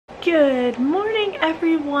Good morning,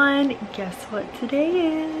 everyone. Guess what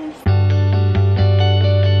today is?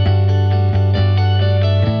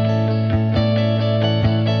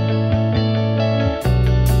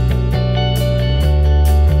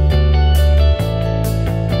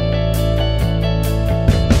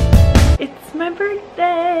 It's my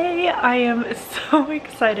birthday. I am so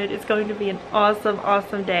excited. It's going to be an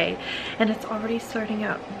awesome day, and it's already starting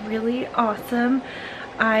out really awesome.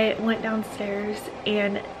 I went downstairs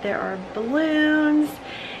and there are balloons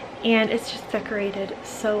and it's just decorated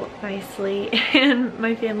so nicely, and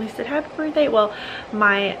my family said happy birthday. Well,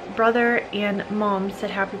 my brother and mom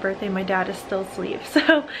said happy birthday. My dad is still asleep,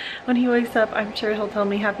 so when he wakes up I'm sure he'll tell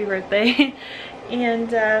me happy birthday.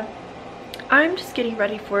 And I'm just getting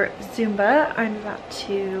ready for Zumba. I'm about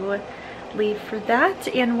to leave for that,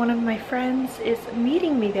 and one of my friends is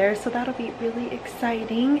meeting me there, so that'll be really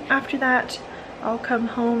exciting. After that I'll come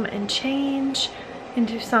home and change and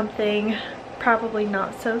do something probably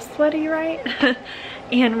not so sweaty, right?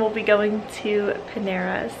 And we'll be going to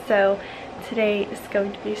Panera. So today is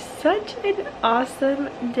going to be such an awesome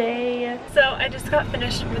day. So I just got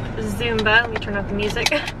finished with Zumba. Let me turn off the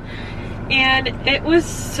music. And it was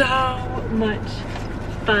so much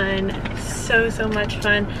fun. So much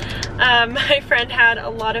fun. My friend had a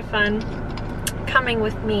lot of fun coming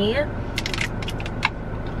with me.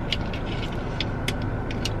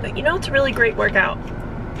 But you know, it's a really great workout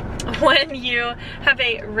when you have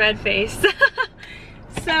a red face.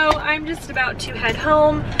 So I'm just about to head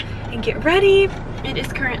home and get ready. It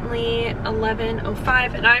is currently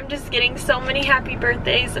 11:05 and I'm just getting so many happy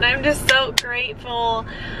birthdays and I'm just so grateful.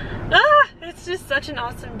 It's just such an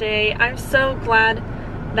awesome day. I'm so glad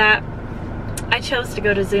that I chose to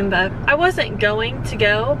go to Zumba. I wasn't going to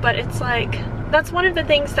go, but it's like, that's one of the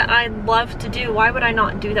things that I love to do. Why would I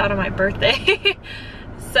not do that on my birthday?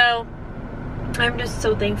 So I'm just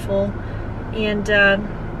so thankful. And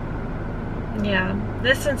yeah,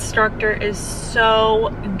 this instructor is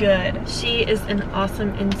so good. She is an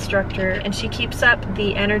awesome instructor and she keeps up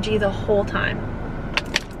the energy the whole time.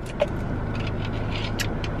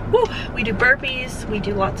 Whew. We do burpees, we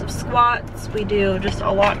do lots of squats, we do just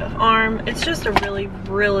a lot of arm. It's just a really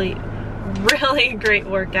great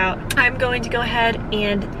workout. I'm going to go ahead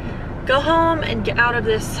and go home and get out of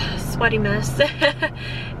this sweaty mess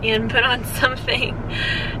and put on something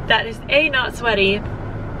that is A, not sweaty,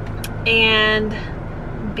 and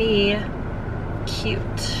B,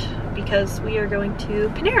 cute, because we are going to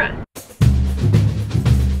Panera.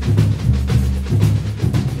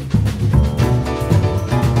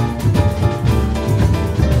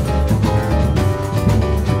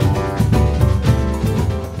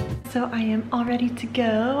 So I am all ready to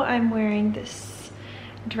go. I'm wearing this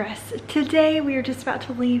dress today. We are just about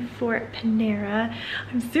to leave for Panera.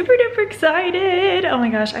 I'm super duper excited. Oh my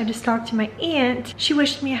gosh, I just talked to my aunt. She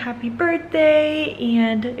wished me a happy birthday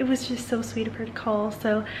and it was just so sweet of her to call,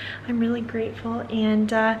 so I'm really grateful.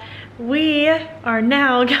 And we are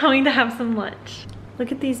now going to have some lunch.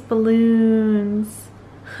 Look at these balloons.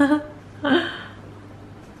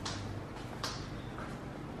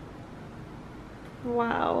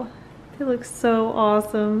 Wow, they look so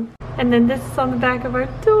awesome. And then this is on the back of our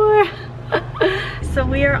door. So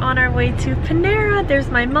we are on our way to Panera. There's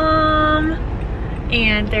my mom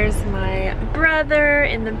and there's my brother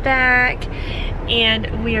in the back,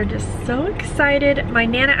 and we are just so excited. My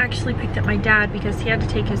Nana actually picked up my dad because he had to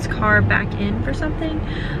take his car back in for something,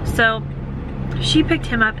 so she picked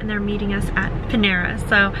him up and they're meeting us at Panera.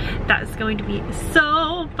 So that is going to be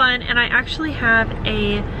so fun. And I actually have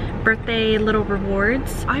a birthday little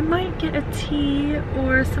rewards. I might get a tea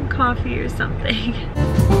or some coffee or something.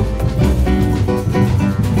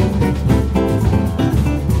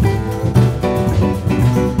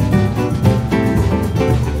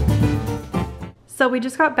 So we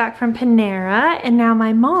just got back from Panera and now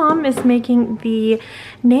my mom is making the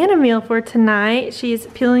Nana meal for tonight. She's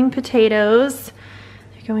peeling potatoes.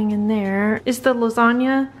 They're going in there. Is the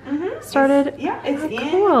lasagna started? Yeah, it's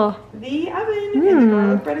cool. In the oven and the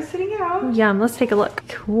garlic bread is sitting out. Yum, let's take a look.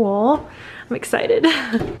 Cool. I'm excited.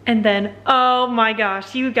 And then, oh my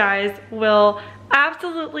gosh, you guys will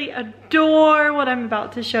absolutely adore what I'm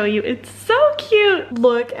about to show you. It's so cute.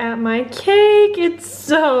 Look at my cake. It's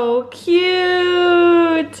so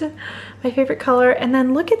cute. My favorite color. And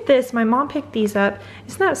then look at this. My mom picked these up.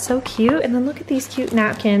 Isn't that so cute? And then look at these cute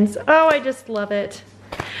napkins. Oh, I just love it.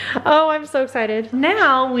 Oh, I'm so excited.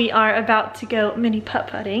 Now we are about to go mini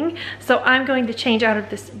putt-putting. So I'm going to change out of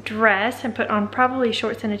this dress and put on probably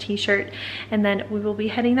shorts and a t-shirt, and then we will be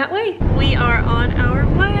heading that way. We are on our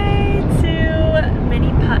way to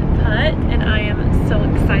mini putt-putt and I am so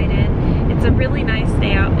excited. It's a really nice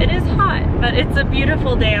day out. It is but it's a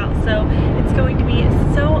beautiful day out, so it's going to be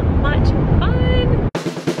so much fun.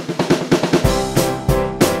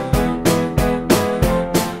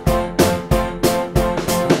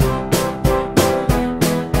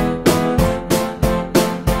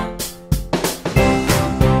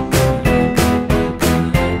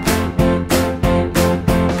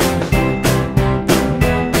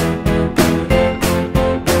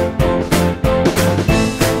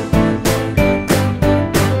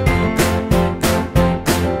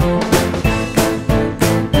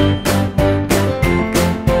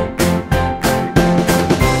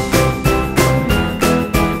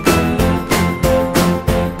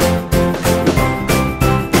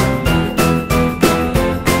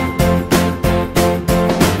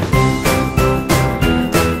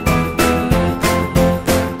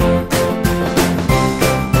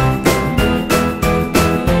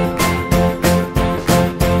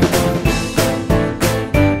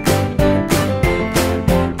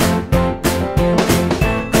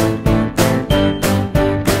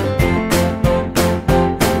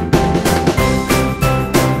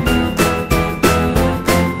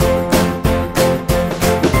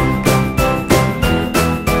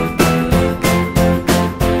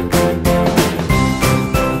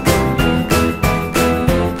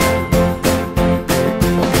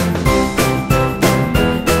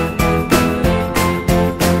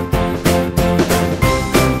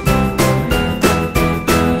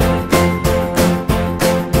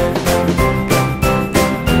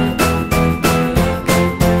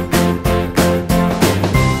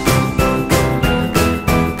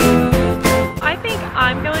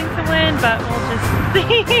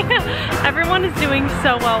 Everyone is doing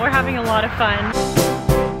so well. We're having a lot of fun.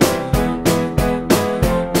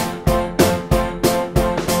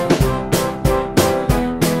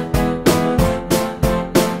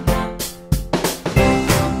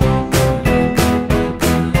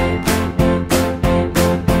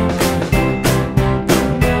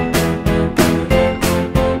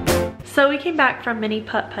 So we came back from mini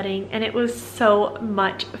putt-putting and it was so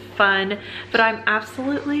much fun, but I'm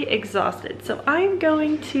absolutely exhausted. So I'm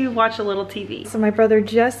going to watch a little TV. So my brother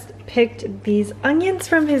just picked these onions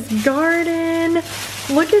from his garden.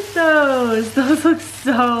 Look at those. Those look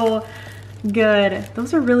so good.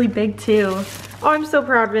 Those are really big too. Oh, I'm so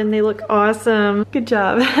proud of him. They look awesome. Good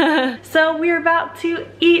job. So we're about to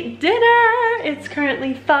eat dinner. It's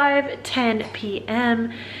currently 5:10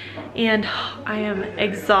 p.m. and I am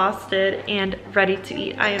exhausted and ready to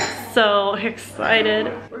eat. I am so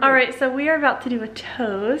excited. All right, so we are about to do a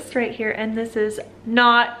toast right here, and this is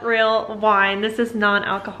not real wine. This is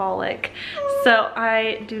non-alcoholic. So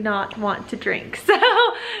I do not want to drink. So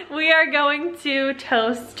we are going to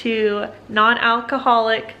toast to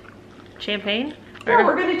non-alcoholic champagne. Oh,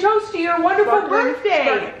 we're gonna toast to your wonderful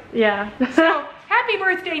birthday. Yeah. So happy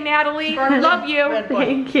birthday, Natalie. Love you.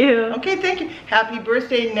 Thank you. Okay, thank you. Happy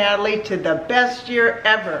birthday, Natalie, to the best year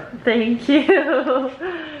ever. Thank you.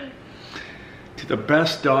 To the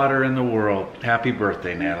best daughter in the world. Happy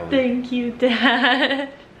birthday, Natalie. Thank you, Dad.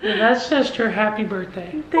 Yeah, that's just her happy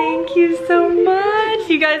birthday. Thank you so much.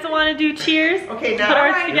 You guys want to do cheers? Okay, now put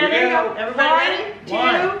ours here we together. go. Everybody ready?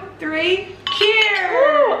 1, 2, 3, cheers!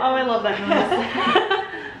 Woo! Oh, I love that noise.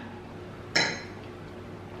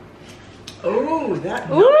 Oh, that.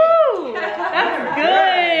 Ooh, that's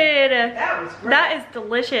good. That was great. That is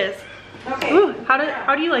delicious. Okay. Ooh, how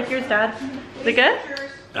do you like yours, Dad? Is it good?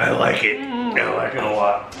 I like it. I like it a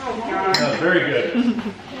lot. That's very good.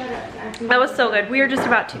 That was so good. We were just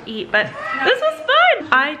about to eat, but this was fun.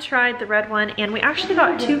 I tried the red one, and we actually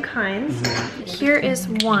got two kinds. Here is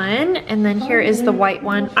one, and then here is the white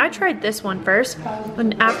one. I tried this one first,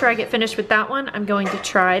 and after I get finished with that one, I'm going to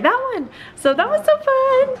try that one. So that was so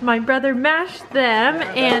fun. My brother mashed them,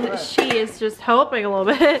 and she is just helping a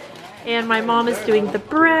little bit. And my mom is doing the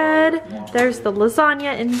bread. There's the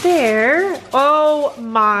lasagna in there. Oh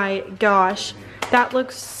my gosh. That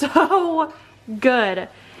looks so good.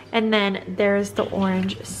 And then there's the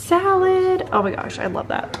orange salad. Oh my gosh, I love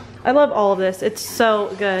that. I love all of this. It's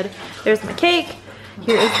so good. There's my cake.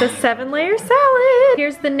 Here is the 7-layer salad.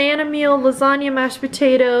 Here's the Nana meal lasagna, mashed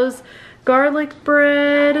potatoes, garlic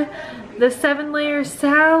bread, the 7-layer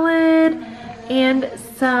salad, and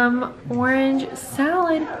some orange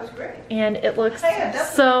salad. And it looks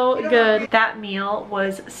so good. That meal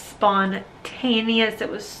was spontaneous. It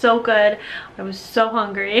was so good. I was so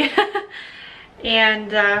hungry.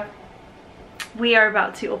 And we are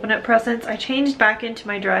about to open up presents. I changed back into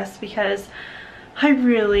my dress because I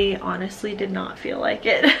really honestly did not feel like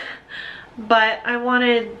it. But I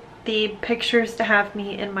wanted the pictures to have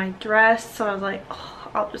me in my dress, so I was like,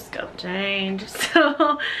 oh, I'll just go change.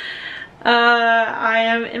 So I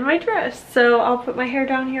am in my dress, so I'll put my hair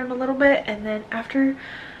down here in a little bit, and then after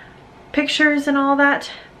pictures and all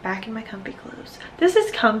that, back in my comfy clothes. This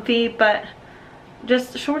is comfy, but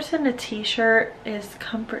just shorts and a t-shirt is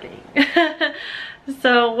comforting.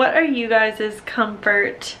 So what are you guys'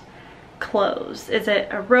 comfort clothes? Is it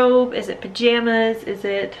a robe? Is it pajamas? Is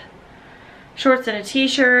it shorts and a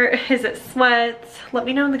t-shirt? Is it sweats? Let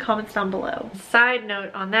me know in the comments down below. Side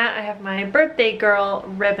note on that, I have my birthday girl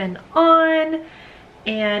ribbon on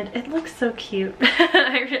and it looks so cute.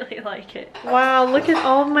 I really like it. Wow, look at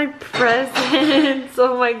all of my presents.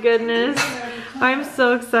 Oh my goodness. I'm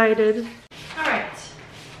so excited. All right.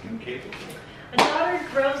 A daughter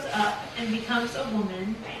grows up and becomes a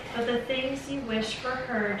woman, but the things you wish for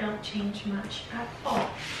her don't change much at all.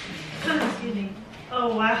 Excuse me.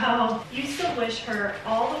 Oh wow. You still wish her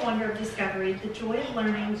all the wonder of discovery, the joy of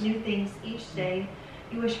learning new things each day.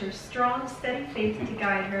 You wish her strong, steady faith to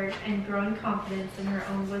guide her and growing confidence in her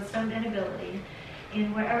own wisdom and ability.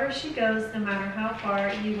 And wherever she goes, no matter how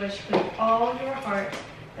far, you wish with all your heart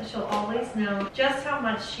that she'll always know just how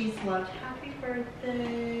much she's loved. Happy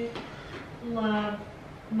birthday. Love,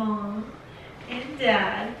 Mom and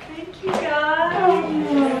Dad. Thank you,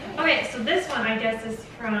 guys. Okay, so this one I guess is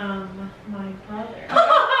from my brother.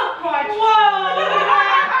 Whoa!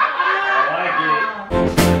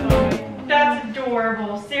 That's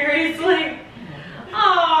adorable. Seriously.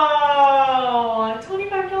 Oh,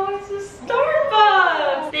 $25 to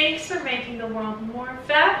Starbucks. Thanks for making the world more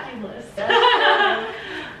fabulous.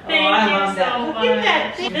 Thank you so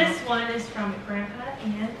much. This one is from Grandpa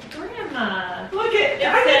and Grandma. Look at,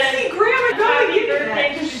 I can see Grandma going Happy birthday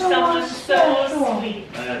to someone so sweet.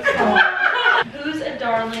 Who's a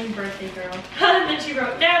darling birthday girl? And then she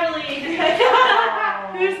wrote Natalie.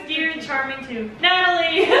 Who's dear and charming too?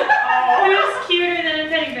 Natalie. Who's cuter than a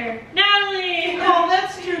teddy bear? Natalie. Oh,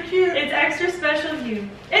 that's too cute. It's extra special you.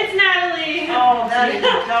 It's Natalie. Oh, that is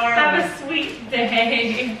darling. Have a sweet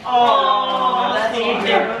day. Oh, that's thank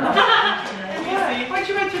you. Why'd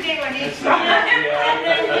you write your name on each one? And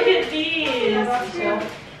then look at these.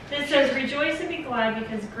 This says, rejoice and be glad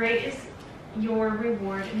because great is your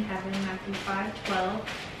reward in heaven, Matthew 5:12.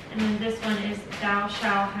 And then this one is, thou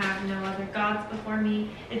shalt have no other gods before me.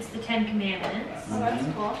 It's the 10 Commandments. Oh, that's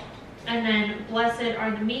cool. And then, blessed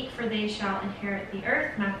are the meek, for they shall inherit the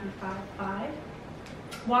earth, Matthew 5:5.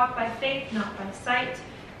 Walk by faith, not by sight,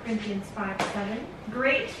 Corinthians 5:7.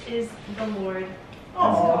 Great is the Lord.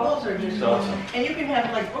 Oh, those are just awesome. And you can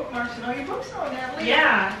have like bookmarks and all your books on that.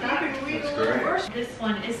 Yeah. You can read That's a little great. verse. This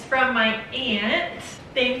one is from my aunt.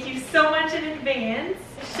 Thank you so much in advance.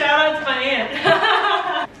 Shout out to my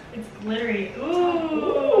aunt. It's glittery.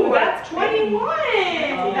 Ooh, that's 21.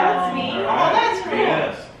 That's me. Oh, that's cool.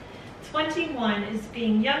 Yes. 21 is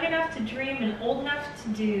being young enough to dream and old enough to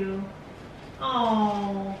do.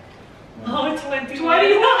 Oh. Oh, 21.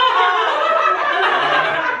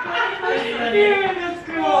 Yeah, that's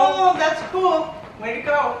cool. Oh, that's cool. Way to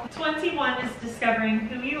go. 21 is discovering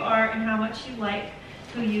who you are and how much you like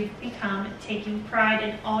who you've become, taking pride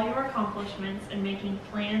in all your accomplishments and making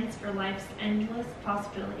plans for life's endless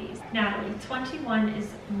possibilities. Natalie, 21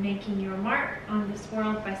 is making your mark on this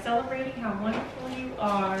world by celebrating how wonderful you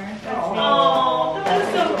are. Oh, that was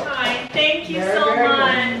so kind. Thank you so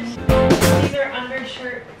much. These are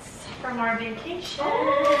undershirts from our vacation.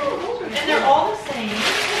 And they're all the same.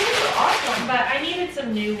 Awesome. But I needed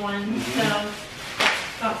some new ones, so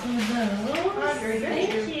got some of those.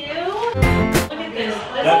 Thank you. Look at this.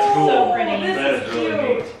 This That's is cool. so pretty. That is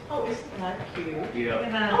really neat. Oh, isn't that cute? Look Yeah.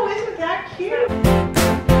 at that. Oh, isn't that cute?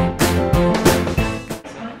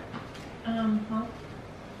 This one. Huh?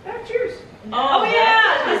 That's yours. Oh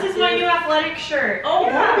yeah, this is my new athletic shirt. Oh,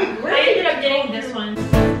 that'd be I great. ended up getting this one.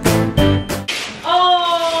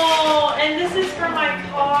 Oh, and this is for my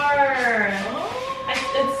car.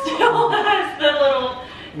 It still has the little,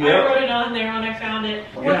 I wrote it on there when I found it.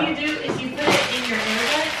 What you do is you put it in your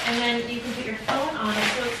earbud and then you can put your phone on it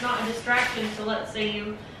so it's not a distraction. So let's say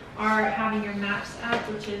you are having your Maps app,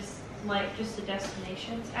 which is like just a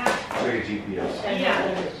destinations app. Very GPS.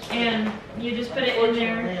 Yeah, and you just put it in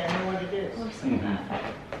there. I know what it is. Looks like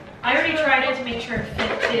that. I already tried it to make sure it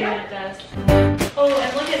fit too, and it does. Oh,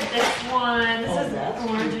 and look at this one. This is that's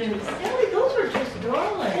gorgeous. Ellie, those are just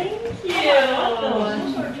darling. Thank you.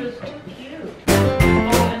 Those are just too cute.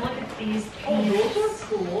 Oh, and look at these. Oh, those are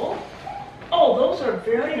cool. Oh, those are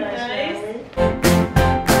very nice, Nice. Natalie.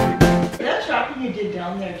 That shopping you did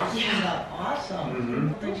down there just turned out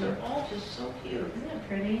awesome. Mhm. Those are all just so cute. Isn't that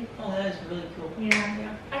pretty? Oh, that is really cool.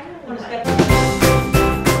 Yeah. I don't know What what is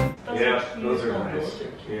that. Those Yeah, are cute. those are nice. Those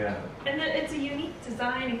are cute. Yeah. And then it's a unique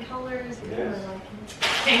design and colors. I really Yes. like it.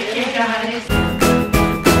 Thank you guys.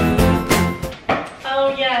 Oh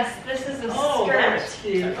yes, this is a Oh, skirt. that's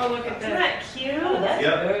cute. Oh, look at this. Isn't that cute? Oh, that's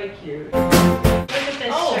Yep. very cute. Look at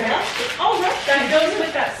this Oh, shirt. that's That goes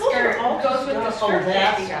with that skirt. Oh, Goes with the oh, skirt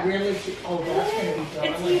that you got. that's really cute. Oh, that's gonna be It's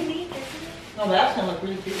darling. unique, isn't No, that's gonna look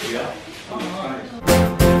really cute. Yeah. Oh, nice. it?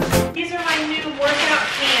 These are my new workout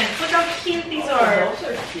pants. Look how cute these Oh, are. those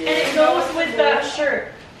are cute. And it goes with that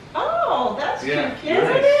shirt. Oh, that's Yeah. cute. Isn't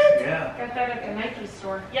Nice. it? Yeah. Got that at the Nike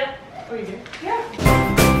store. Yep. Oh, you did? Yeah.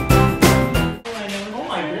 Oh,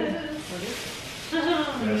 my goodness. What is it?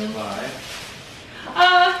 That's fine.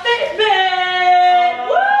 Fitbit!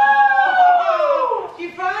 Oh, she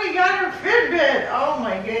finally got her Fitbit. Oh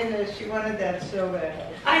my goodness, she wanted that so bad.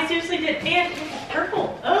 I seriously did. And it's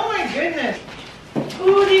purple. Oh my goodness.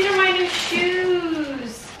 Ooh, these are my new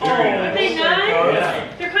shoes. Very Are nice. they those are nice? gorgeous.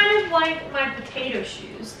 They're kind of like my potato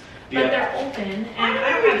shoes, but Yeah. they're open, and I I don't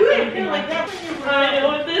never have did anything feel like that. when you were I know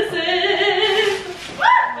what this is.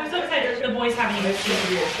 I'm so excited. The boys haven't even It's seen gonna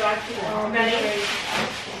be it. a shock to them. Ready?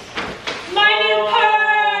 My new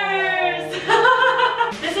purse!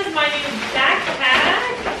 This is my new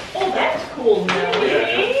backpack. Oh, that's cool, Natalie.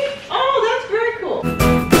 Okay. Oh, that's very cool.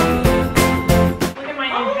 Look at my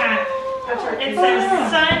new hat. That's our It cool. says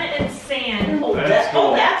sun and sand. Oh, That's oh,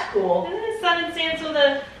 cool. that's cool. Isn't it sun and sand? So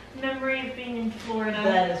the memory of being in Florida.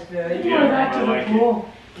 That is very You good. wear that to I the like it. pool.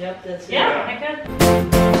 Yep, that's it. Yeah, I could.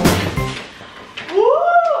 Woo!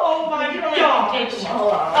 Oh my You don't God. have to take them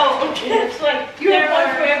Oh, Oh, okay. it's like you There have one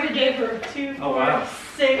are- for every day for 2, Oh, 4, wow.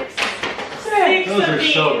 6. Six. Those of are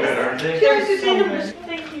these. so good, aren't they? They're They're so so good. good.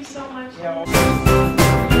 Thank you so much. Yeah.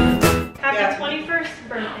 Happy Yeah. 21st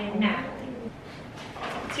birthday, Natalie.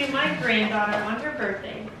 To my granddaughter on her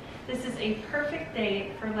birthday, this is a perfect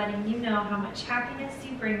day for letting you know how much happiness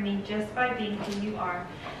you bring me just by being who you are.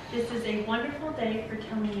 This is a wonderful day for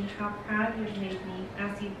telling you how proud you've made me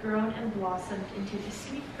as you've grown and blossomed into the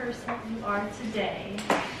sweet person you are today.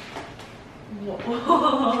 Whoa.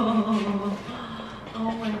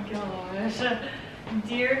 Oh my gosh.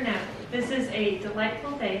 Dear Natalie, this is a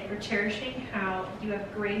delightful day for cherishing how you have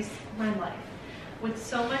graced my life with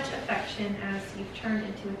so much affection as you've turned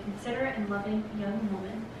into a considerate and loving young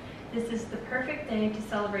woman. This is the perfect day to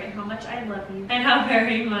celebrate how much I love you and how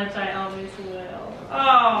very much I always will.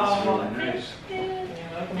 That's Oh, really nice. thank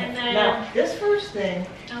you. And then- Now, this first thing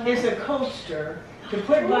is a coaster to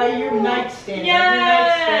put by your nightstand.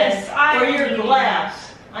 Yes, or your need glass.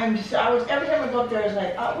 I was every time I go up there, I was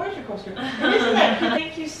like, oh, where's your coaster? And isn't that cute?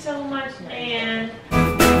 Thank you so much, Nan.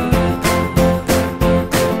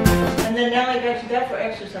 And then now I got you that for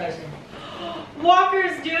exercising.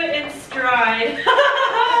 Walkers do it in stride.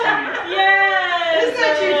 Yes! Isn't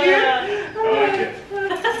that cute? I like it.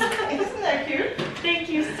 Isn't that cute? Thank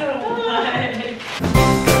you so much.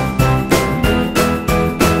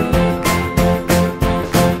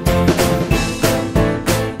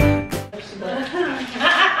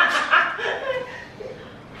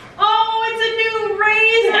 Oh, it's a new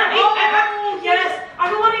razor. Oh, yes.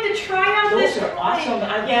 I've been wanting to try out this. Those are awesome.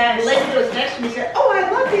 Yes. The lady that was next to me said, oh, I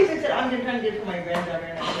love these. I said, I'm going to try to get it for my granddaughter.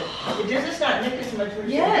 And I said, does this not nick as much?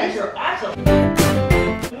 She said, these are awesome.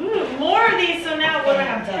 Ooh, more of these. So now what do I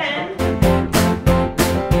have? 10.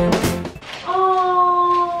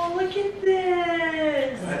 Oh, look at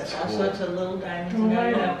this. That's Also, cool. it's a little diamond. And now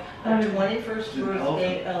you have a 21st an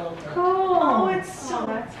birthday elephant. Oh, it's so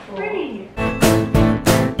that's cool. pretty.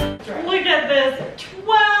 Look at this.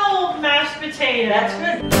 12 mashed potatoes. That's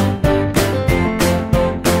good.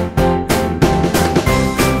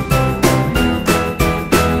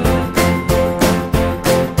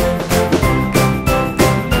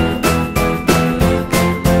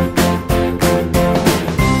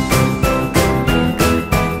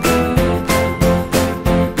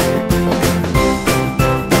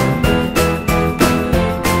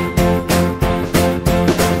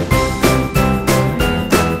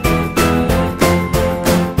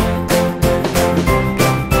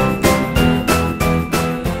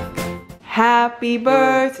 Happy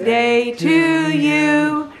birthday to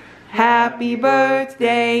you. Happy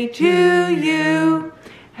birthday to you.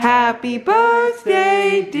 Happy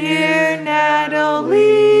birthday, dear Natalie.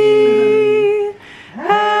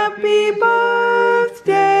 Happy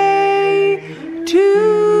birthday to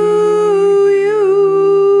you.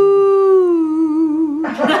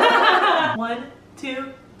 1, 2,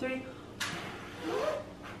 3.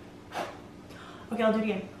 Okay, I'll do it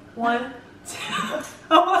again. 1, 2.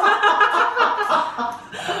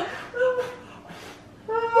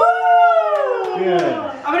 Good.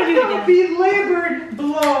 I'm gonna do it again. Belabored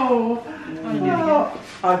blow. I'm gonna do it again.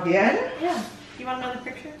 Again? Yeah. You want another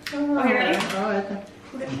picture? Oh, you ready? Oh,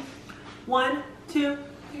 Okay. 1, 2,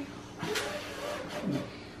 3.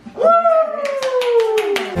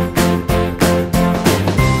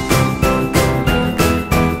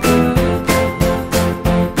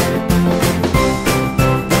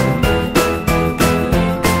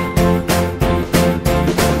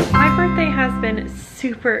 My birthday has been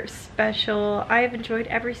super special. I have enjoyed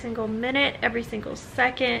every single minute, every single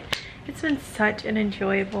second. It's been such an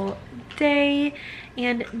enjoyable day.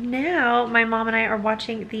 And now my mom and I are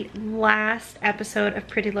watching the last episode of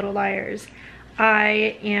Pretty Little Liars.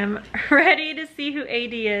 I am ready to see who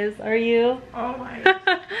AD is. Are you? Oh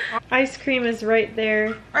my. Ice cream is right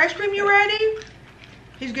there. Ice cream, you ready?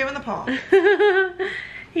 He's giving the paw.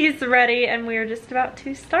 He's ready and we're just about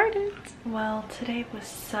to start it. Well, today was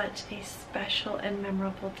such a special and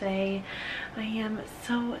memorable day. I am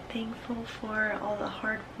so thankful for all the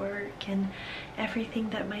hard work and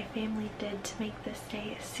everything that my family did to make this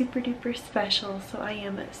day super duper special. So I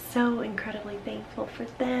am so incredibly thankful for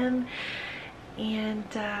them. And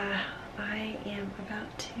I am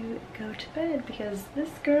about to go to bed because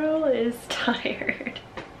this girl is tired.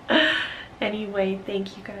 Anyway,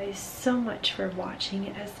 thank you guys so much for watching.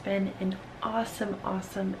 It has been an awesome,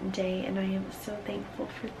 awesome day and I am so thankful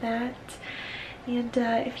for that. And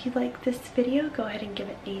if you like this video, go ahead and give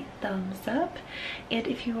it a thumbs up. And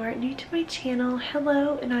if you are new to my channel,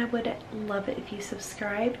 hello, and I would love it if you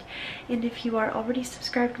subscribed. And if you are already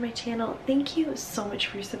subscribed to my channel, thank you so much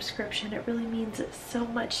for your subscription. It really means so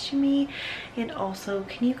much to me. And also,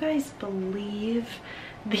 can you guys believe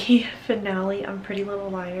the finale on Pretty Little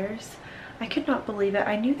Liars? I could not believe it.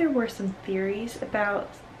 I knew there were some theories about,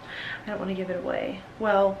 I don't want to give it away.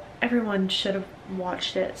 Well, everyone should have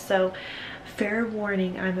watched it, so fair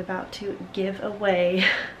warning, I'm about to give away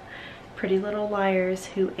Pretty Little Liars,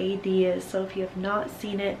 who AD is. So if you have not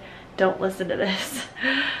seen it, don't listen to this.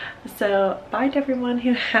 So bye to everyone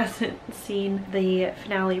who hasn't seen the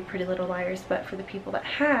finale of Pretty Little Liars, but for the people that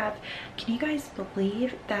have, can you guys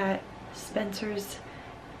believe that Spencer's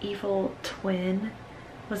evil twin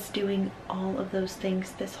was doing all of those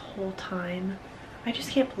things this whole time? I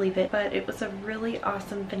just can't believe it, but it was a really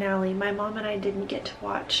awesome finale. My mom and I didn't get to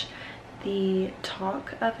watch the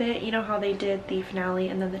talk of it. You know how they did the finale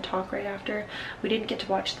and then the talk right after? We didn't get to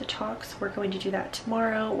watch the talks. We're going to do that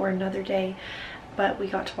tomorrow or another day, but we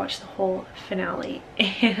got to watch the whole finale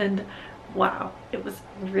and wow, it was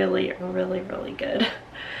really, really, really good.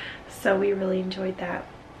 So we really enjoyed that.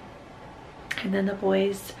 And then the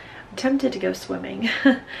boys, I'm tempted to go swimming,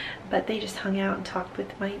 but they just hung out and talked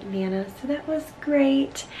with my Nana, so that was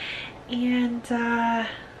great. And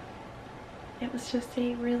it was just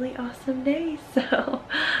a really awesome day. So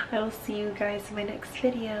I will see you guys in my next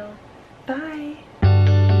video. Bye.